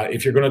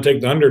if you're going to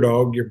take the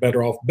underdog, you're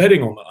better off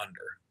betting on the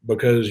under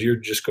because you're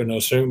just going to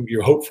assume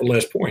you hope for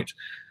less points.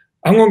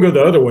 I'm going to go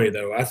the other way,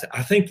 though.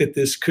 I think that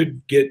this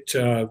could get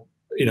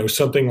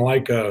something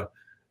like a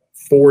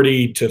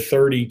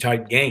 40-30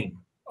 type game.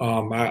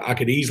 I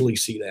could easily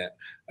see that.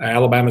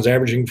 Alabama's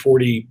averaging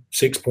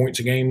 46 points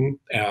a game.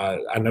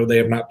 I know they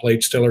have not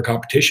played stellar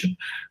competition,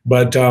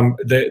 but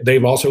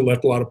they've also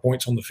left a lot of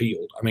points on the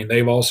field. I mean,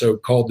 they've also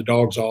called the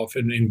dogs off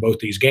in both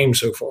these games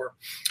so far.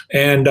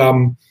 And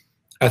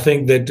I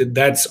think that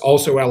that's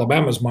also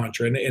Alabama's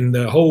mantra. And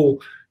the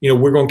whole,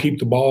 we're going to keep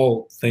the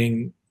ball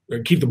thing, or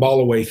keep the ball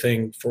away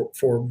thing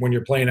for when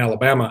you're playing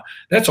Alabama,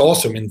 that's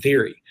awesome in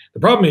theory. The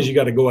problem is you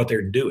got to go out there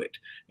and do it.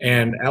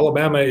 And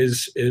Alabama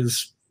is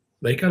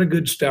they got a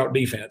good stout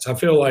defense. I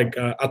feel like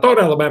I thought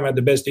Alabama had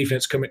the best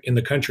defense in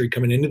the country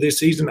coming into this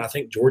season. I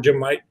think Georgia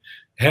might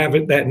have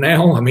that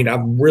now. I mean,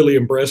 I'm really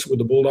impressed with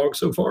the Bulldogs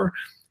so far.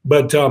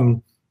 But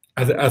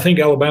I think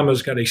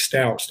Alabama's got a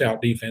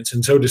stout defense.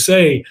 And so to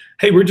say,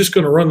 hey, we're just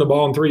going to run the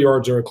ball in 3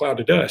 yards or a cloud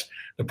of dust.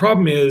 The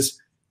problem is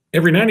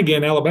every now and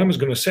again, Alabama's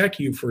going to sack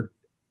you for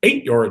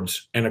 8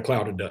 yards and a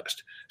cloud of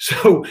dust.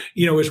 So,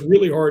 it's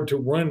really hard to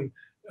run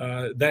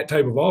that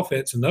type of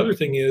offense. And the other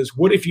thing is,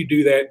 what if you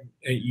do that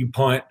and you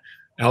punt,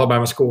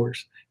 Alabama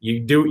scores?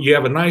 You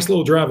have a nice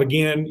little drive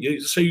again,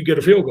 say you get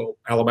a field goal,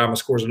 Alabama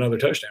scores another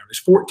touchdown.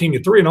 It's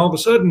 14-3, and all of a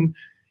sudden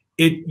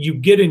you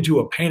get into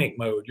a panic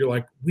mode. You're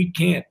like, we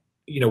can't,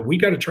 we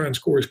got to try and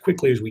score as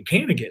quickly as we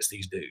can against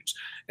these dudes.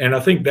 And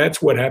I think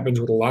that's what happens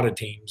with a lot of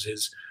teams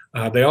is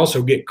they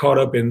also get caught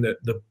up in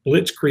the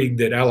blitzkrieg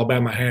that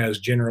Alabama has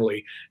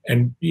generally.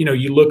 And,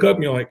 you look up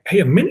and you're like, hey,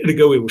 a minute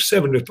ago it was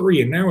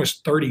 7-3 and now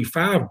it's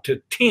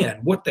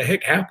 35-10. What the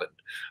heck happened?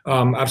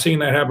 I've seen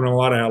that happen in a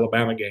lot of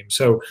Alabama games.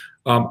 So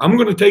I'm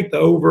going to take the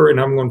over and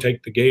I'm going to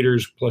take the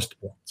Gators plus the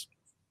points.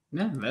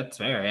 Yeah, that's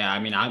fair. Yeah, I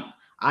mean,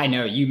 I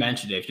know you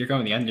mentioned it. If you're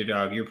going the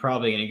underdog, you're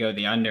probably going to go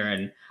the under.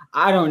 And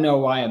I don't know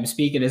why I'm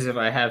speaking as if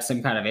I have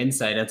some kind of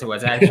insight into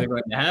what's actually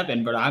going to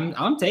happen, but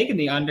I'm taking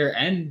the under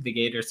and the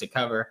Gators to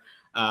cover.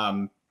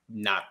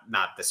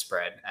 Not the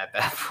spread at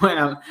that point.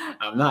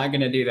 I'm not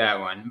going to do that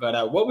one.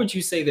 But what would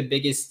you say the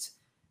biggest,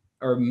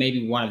 or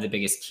maybe one of the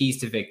biggest keys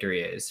to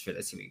victory is for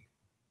this week?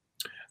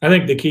 I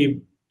think the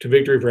key to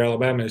victory for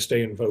Alabama is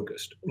staying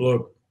focused.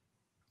 Look,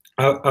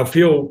 I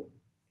feel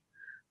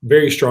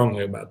very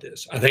strongly about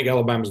this. I think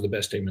Alabama's the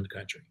best team in the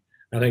country.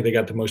 I think they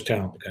got the most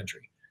talent in the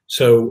country.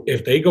 So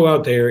if they go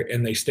out there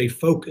and they stay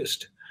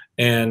focused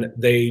and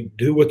they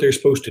do what they're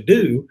supposed to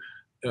do,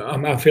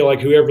 I feel like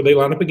whoever they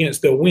line up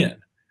against, they'll win.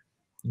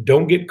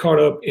 Don't get caught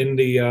up in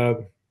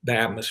the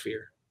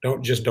atmosphere.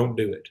 Don't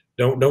do it.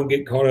 Don't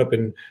get caught up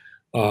in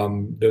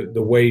the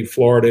way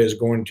Florida is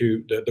going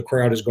to, the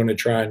crowd is going to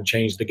try and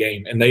change the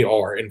game. And they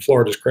are. And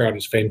Florida's crowd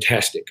is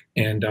fantastic.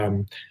 And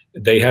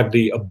they have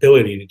the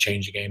ability to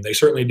change the game. They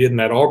certainly did in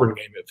that Auburn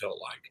game, it felt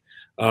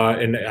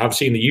like. And I've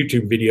seen the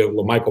YouTube video of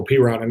LaMichael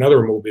Piron,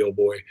 another Mobile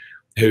boy,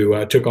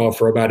 who took off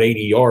for about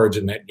 80 yards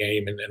in that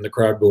game and the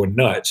crowd going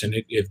nuts. And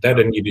if that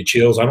doesn't give you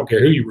chills, I don't care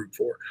who you root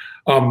for.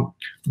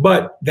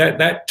 But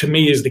that to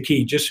me is the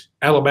key. Just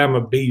Alabama,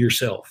 be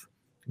yourself.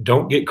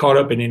 Don't get caught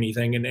up in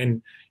anything.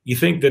 And you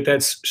think that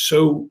that's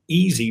so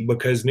easy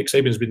because Nick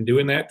Saban's been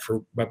doing that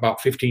for about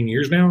 15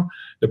 years now.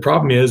 The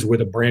problem is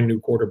with a brand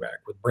new quarterback,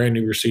 with brand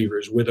new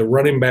receivers, with a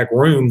running back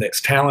room that's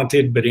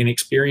talented but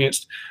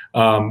inexperienced,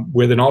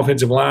 with an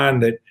offensive line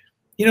that,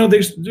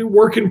 they're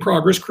work in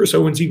progress. Chris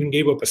Owens even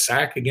gave up a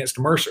sack against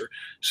Mercer.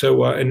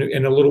 So, and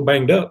a little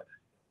banged up.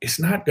 It's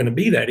not going to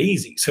be that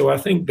easy. So I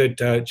think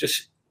that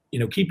just,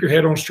 keep your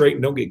head on straight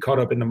and don't get caught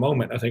up in the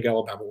moment. I think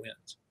Alabama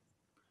wins.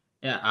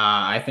 Yeah,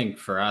 I think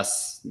for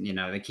us,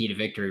 the key to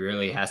victory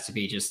really has to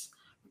be just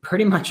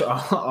pretty much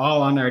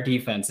all on our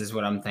defense is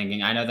what I'm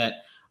thinking. I know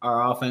that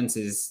our offense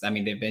is,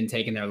 they've been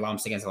taking their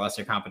lumps against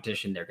lesser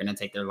competition. They're going to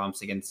take their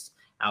lumps against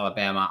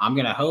Alabama. I'm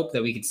going to hope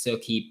that we can still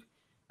keep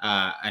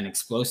an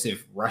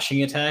explosive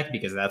rushing attack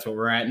because that's what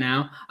we're at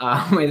now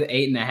with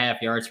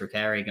 8.5 yards per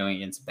carry going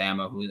against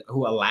Bama,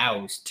 who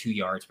allows 2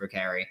 yards per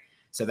carry.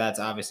 So that's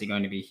obviously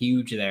going to be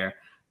huge there.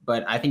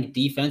 But I think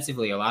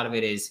defensively, a lot of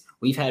it is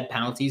we've had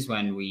penalties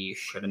when we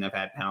shouldn't have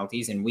had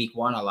penalties. In week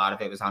one, a lot of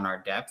it was on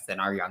our depth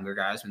and our younger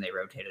guys when they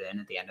rotated in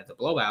at the end of the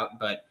blowout.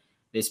 But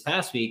this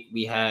past week,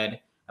 we had,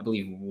 I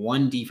believe,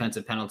 1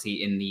 defensive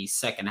penalty in the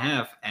second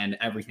half, and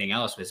everything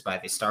else was by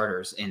the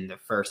starters in the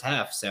first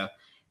half. So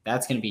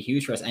that's going to be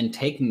huge for us. And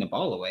taking the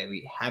ball away,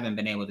 we haven't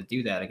been able to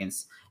do that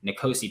against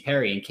N'Kosi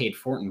Perry and Cade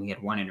Fortin. We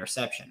had 1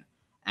 interception.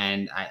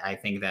 And I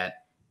think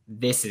that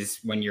this is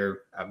when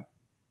you're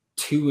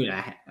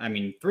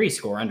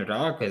 3-score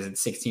underdog because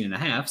it's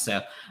 16.5.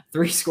 So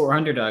 3-score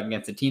underdog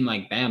against a team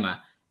like Bama.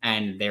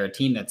 And they're a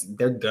team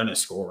they're going to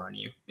score on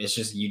you. It's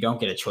just, you don't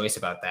get a choice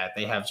about that.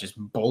 They have just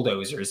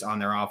bulldozers on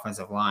their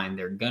offensive line.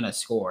 They're going to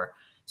score.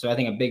 So I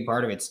think a big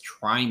part of it's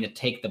trying to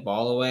take the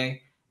ball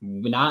away.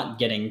 Not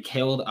getting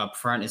killed up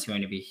front is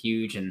going to be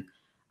huge. And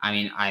I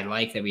mean, I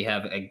like that we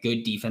have a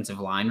good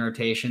defensive line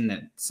rotation.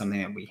 That's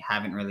something that we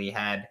haven't really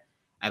had,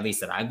 at least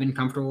that I've been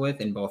comfortable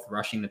with, in both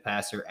rushing the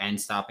passer and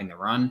stopping the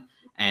run.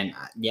 And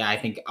yeah, I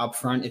think up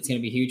front it's going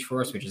to be huge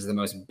for us, which is the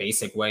most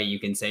basic way you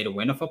can say to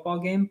win a football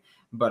game.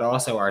 But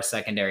also our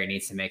secondary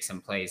needs to make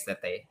some plays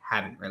that they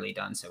haven't really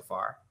done so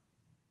far.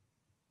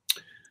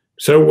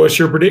 So what's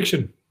your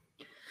prediction?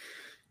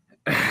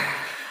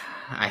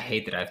 I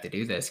hate that I have to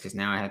do this because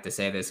now I have to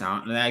say this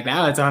on, like,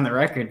 now it's on the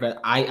record, but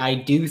I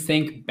do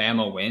think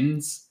Bama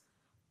wins,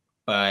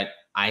 but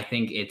I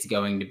think it's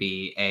going to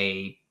be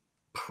a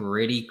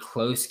pretty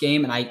close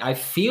game. And I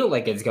feel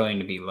like it's going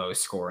to be low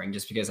scoring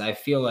just because I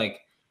feel like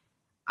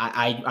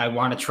I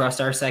want to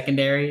trust our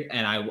secondary.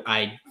 And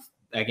I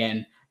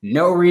again,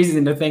 no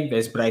reason to think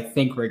this, but I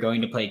think we're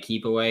going to play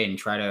keep away and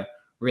try to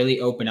really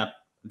open up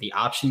the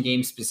option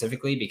game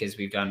specifically because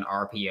we've done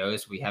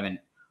RPOs. We haven't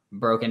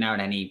broken out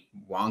any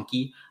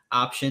wonky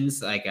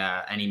options like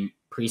any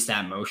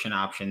pre-snap motion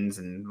options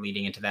and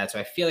leading into that. So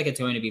I feel like it's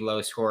going to be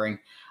low scoring.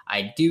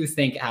 I do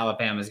think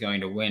Alabama is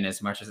going to win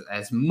as much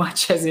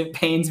as it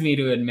pains me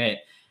to admit,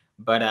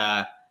 but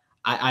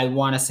I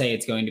want to say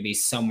it's going to be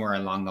somewhere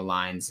along the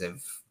lines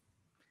of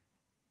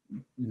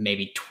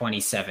maybe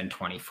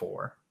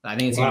 27-24. I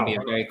think it's going to be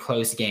a very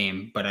close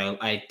game, but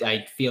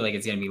I feel like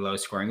it's going to be low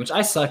scoring, which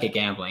I suck at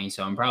gambling,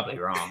 so I'm probably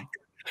wrong.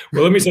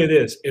 Well, let me say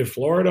this. If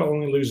Florida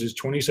only loses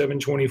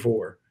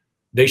 27-24,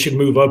 they should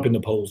move up in the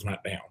polls,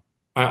 not down.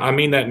 I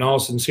mean that in all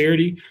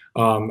sincerity.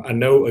 I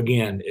know,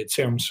 again, it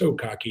sounds so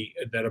cocky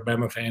that a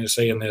Bama fan is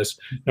saying this.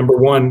 Number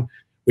one,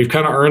 we've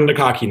kind of earned the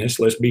cockiness,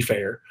 let's be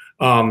fair.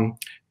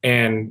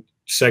 And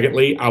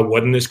secondly, I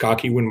wasn't this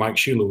cocky when Mike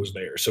Shula was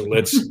there. So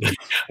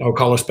I'll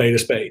call a spade a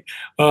spade.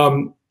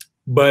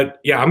 But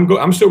yeah,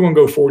 I'm still going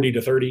to go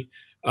 40-30.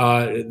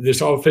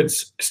 This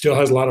offense still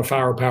has a lot of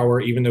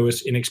firepower, even though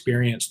it's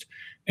inexperienced.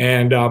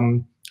 And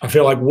I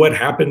feel like what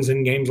happens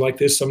in games like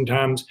this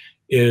sometimes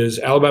is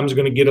Alabama's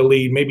going to get a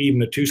lead, maybe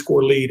even a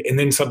 2-score lead, and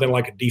then something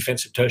like a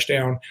defensive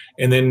touchdown.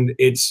 And then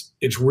it's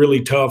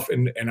really tough.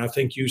 And I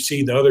think you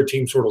see the other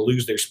team sort of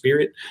lose their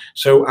spirit.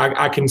 So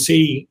I can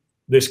see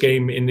this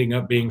game ending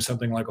up being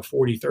something like a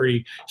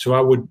 40-30. So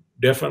I would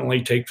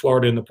definitely take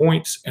Florida in the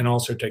points and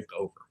also take the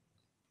over.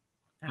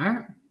 All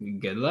right.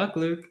 Good luck,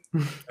 Luke.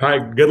 All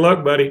right. Good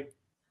luck, buddy.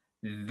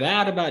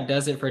 That about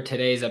does it for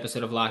today's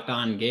episode of Locked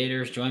On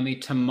Gators. Join me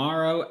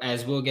tomorrow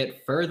as we'll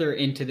get further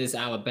into this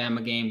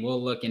Alabama game.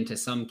 We'll look into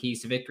some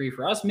keys to victory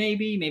for us,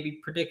 maybe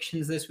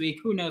predictions this week.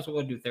 Who knows what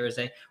we'll do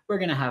Thursday. We're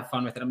going to have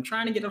fun with it. I'm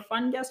trying to get a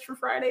fun guest for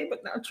Friday,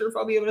 but not sure if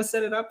I'll be able to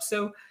set it up.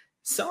 So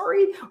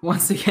sorry.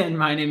 Once again,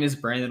 my name is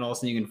Brandon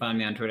Olson. You can find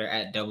me on Twitter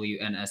at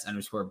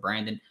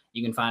WNS_Brandon.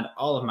 You can find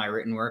all of my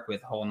written work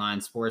with Whole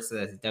Nine Sports. So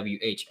that's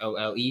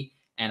WHOLENINE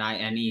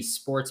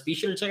Sports. Be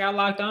sure to check out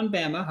Locked On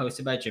Bama,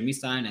 hosted by Jimmy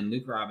Stein and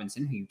Luke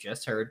Robinson, who you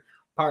just heard,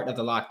 part of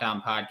the Locked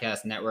On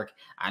Podcast Network.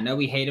 I know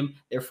we hate them.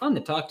 They're fun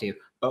to talk to,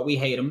 but we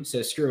hate them,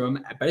 so screw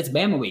them. But it's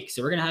Bama week,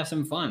 so we're going to have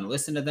some fun.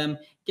 Listen to them,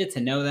 get to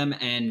know them,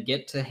 and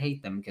get to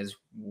hate them because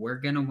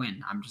we're going to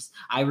win.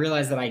 I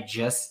realize that I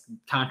just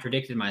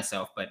contradicted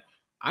myself, but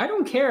I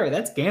don't care.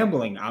 That's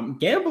gambling. I'm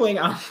gambling.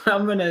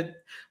 I'm going to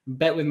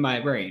bet with my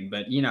brain,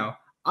 but,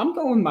 I'm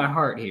going with my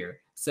heart here.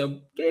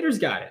 So Gators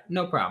got it.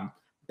 No problem.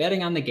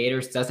 Betting on the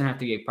Gators doesn't have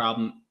to be a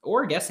problem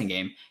or a guessing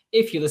game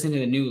if you listen to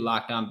the new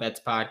Locked On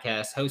Bets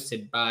podcast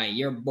hosted by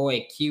your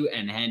boy Q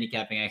and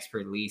handicapping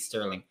expert Lee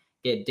Sterling.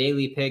 Get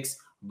daily picks,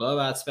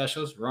 blowout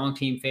specials, wrong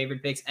team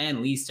favorite picks,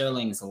 and Lee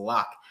Sterling's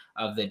lock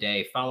of the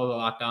day. Follow the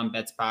Locked On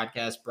Bets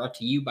podcast brought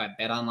to you by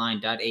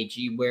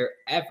BetOnline.ag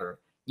wherever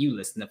you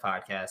listen to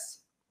podcasts.